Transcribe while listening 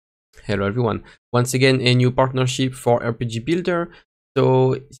Hello everyone. Once again, a new partnership for RPG Builder.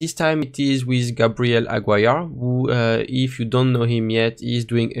 So this time it is with Gabriel Aguiar, who, if you don't know him yet, is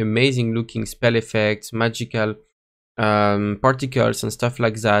doing amazing looking spell effects, magical particles and stuff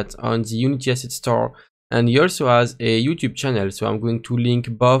like that on the Unity Asset Store. And he also has a YouTube channel. So I'm going to link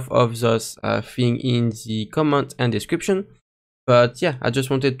both of those things in the comment and description. But yeah, I just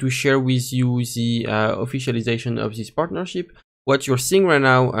wanted to share with you the officialization of this partnership. What you're seeing right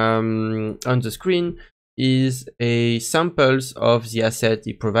now on the screen is a samples of the asset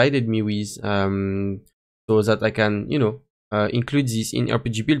he provided me with, so that I can, include this in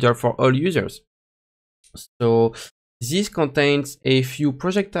RPG Builder for all users. So this contains a few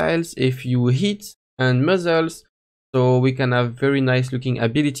projectiles, a few hits and muzzles, so we can have very nice looking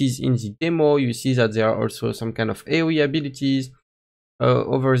abilities in the demo. You see that there are also some kind of AoE abilities.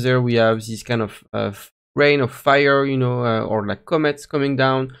 Over there we have this kind of rain of fire, or like comets coming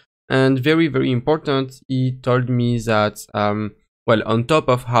down. And very, very important, he told me that, well, on top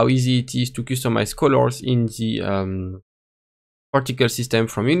of how easy it is to customize colors in the particle system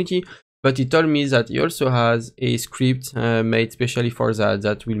from Unity, but he told me that he also has a script made specially for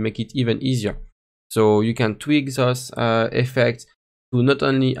that will make it even easier. So you can tweak those effects to not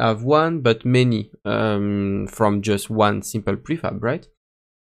only have one, but many from just one simple prefab, right?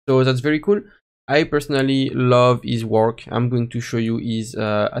 So that's very cool. I personally love his work. I'm going to show you his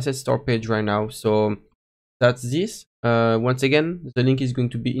asset store page right now. So that's this. Once again, the link is going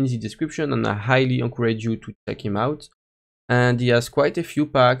to be in the description, and I highly encourage you to check him out. And he has quite a few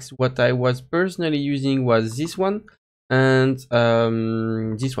packs. What I was personally using was this one and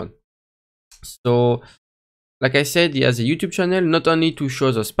this one. So like I said, he has a YouTube channel, not only to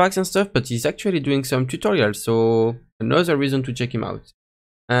show those packs and stuff, but he's actually doing some tutorials. So another reason to check him out.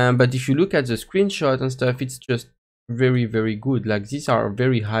 But if you look at the screenshot and stuff, it's just very, very good. Like, these are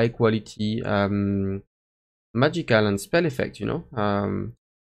very high quality magical and spell effects,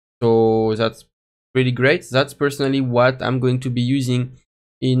 so that's really great. That's personally what I'm going to be using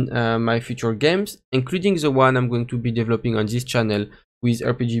in my future games, including the one I'm going to be developing on this channel with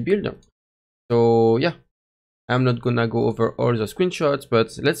RPG Builder. So yeah, I'm not gonna go over all the screenshots,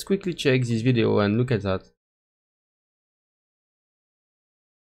 but let's quickly check this video and look at that.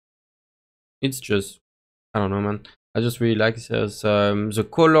 It's just, I don't know, man. I just really like the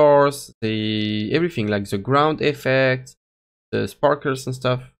colors, everything, like the ground effect, the sparkles and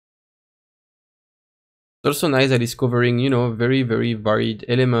stuff. It's also nice that it's covering, very, very varied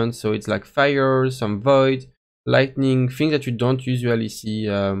elements. So it's like fire, some void, lightning, things that you don't usually see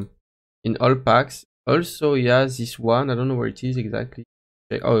in all packs. Also, yeah, this one, I don't know where it is exactly.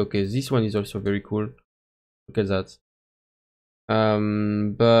 Oh, okay, this one is also very cool. Look at that.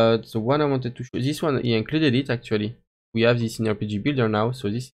 But the one I wanted to show, this one, he included it actually. We have this in RPG Builder now, so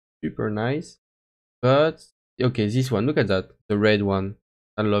this is super nice. But okay, this one, look at that, the red one.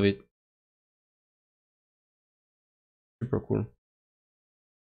 I love it. Super cool.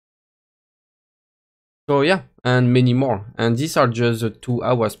 So yeah, and many more. And these are just the two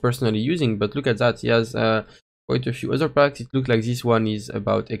I was personally using, but look at that, he has quite a few other packs. It looks like this one is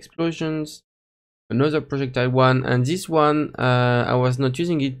about explosions. Another projectile one, and this one I was not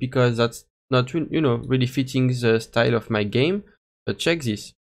using it because that's not really fitting the style of my game. But check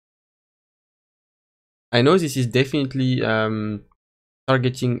this. I know this is definitely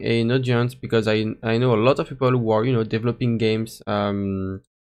targeting an audience, because I know a lot of people who are developing games in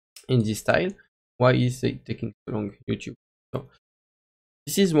this style. Why is it taking so long, YouTube? So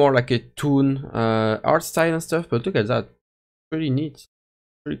this is more like a toon art style and stuff, but look at that, pretty neat,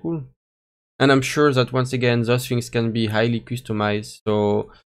 pretty cool. And I'm sure that once again, those things can be highly customized. So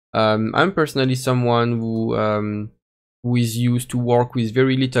I'm personally someone who is used to work with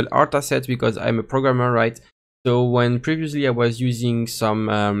very little art assets, because I'm a programmer, right? So when previously I was using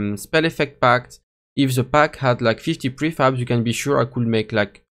some spell effect packs, if the pack had like 50 prefabs, you can be sure I could make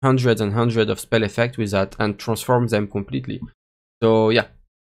like hundreds and hundreds of spell effects with that and transform them completely. So yeah,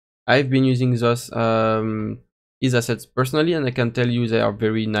 I've been using those his assets personally, and I can tell you they are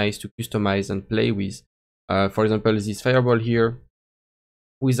very nice to customize and play with. For example, this fireball here,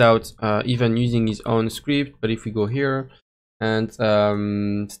 without even using his own script. But if we go here and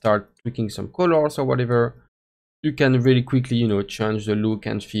start tweaking some colors or whatever, you can really quickly change the look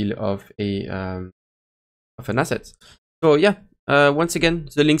and feel of an asset. So yeah, once again,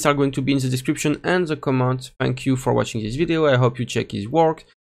 the links are going to be in the description and the comment. Thank you for watching this video. I hope you check his work.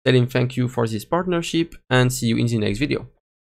 Tell him thank you for this partnership, and see you in the next video.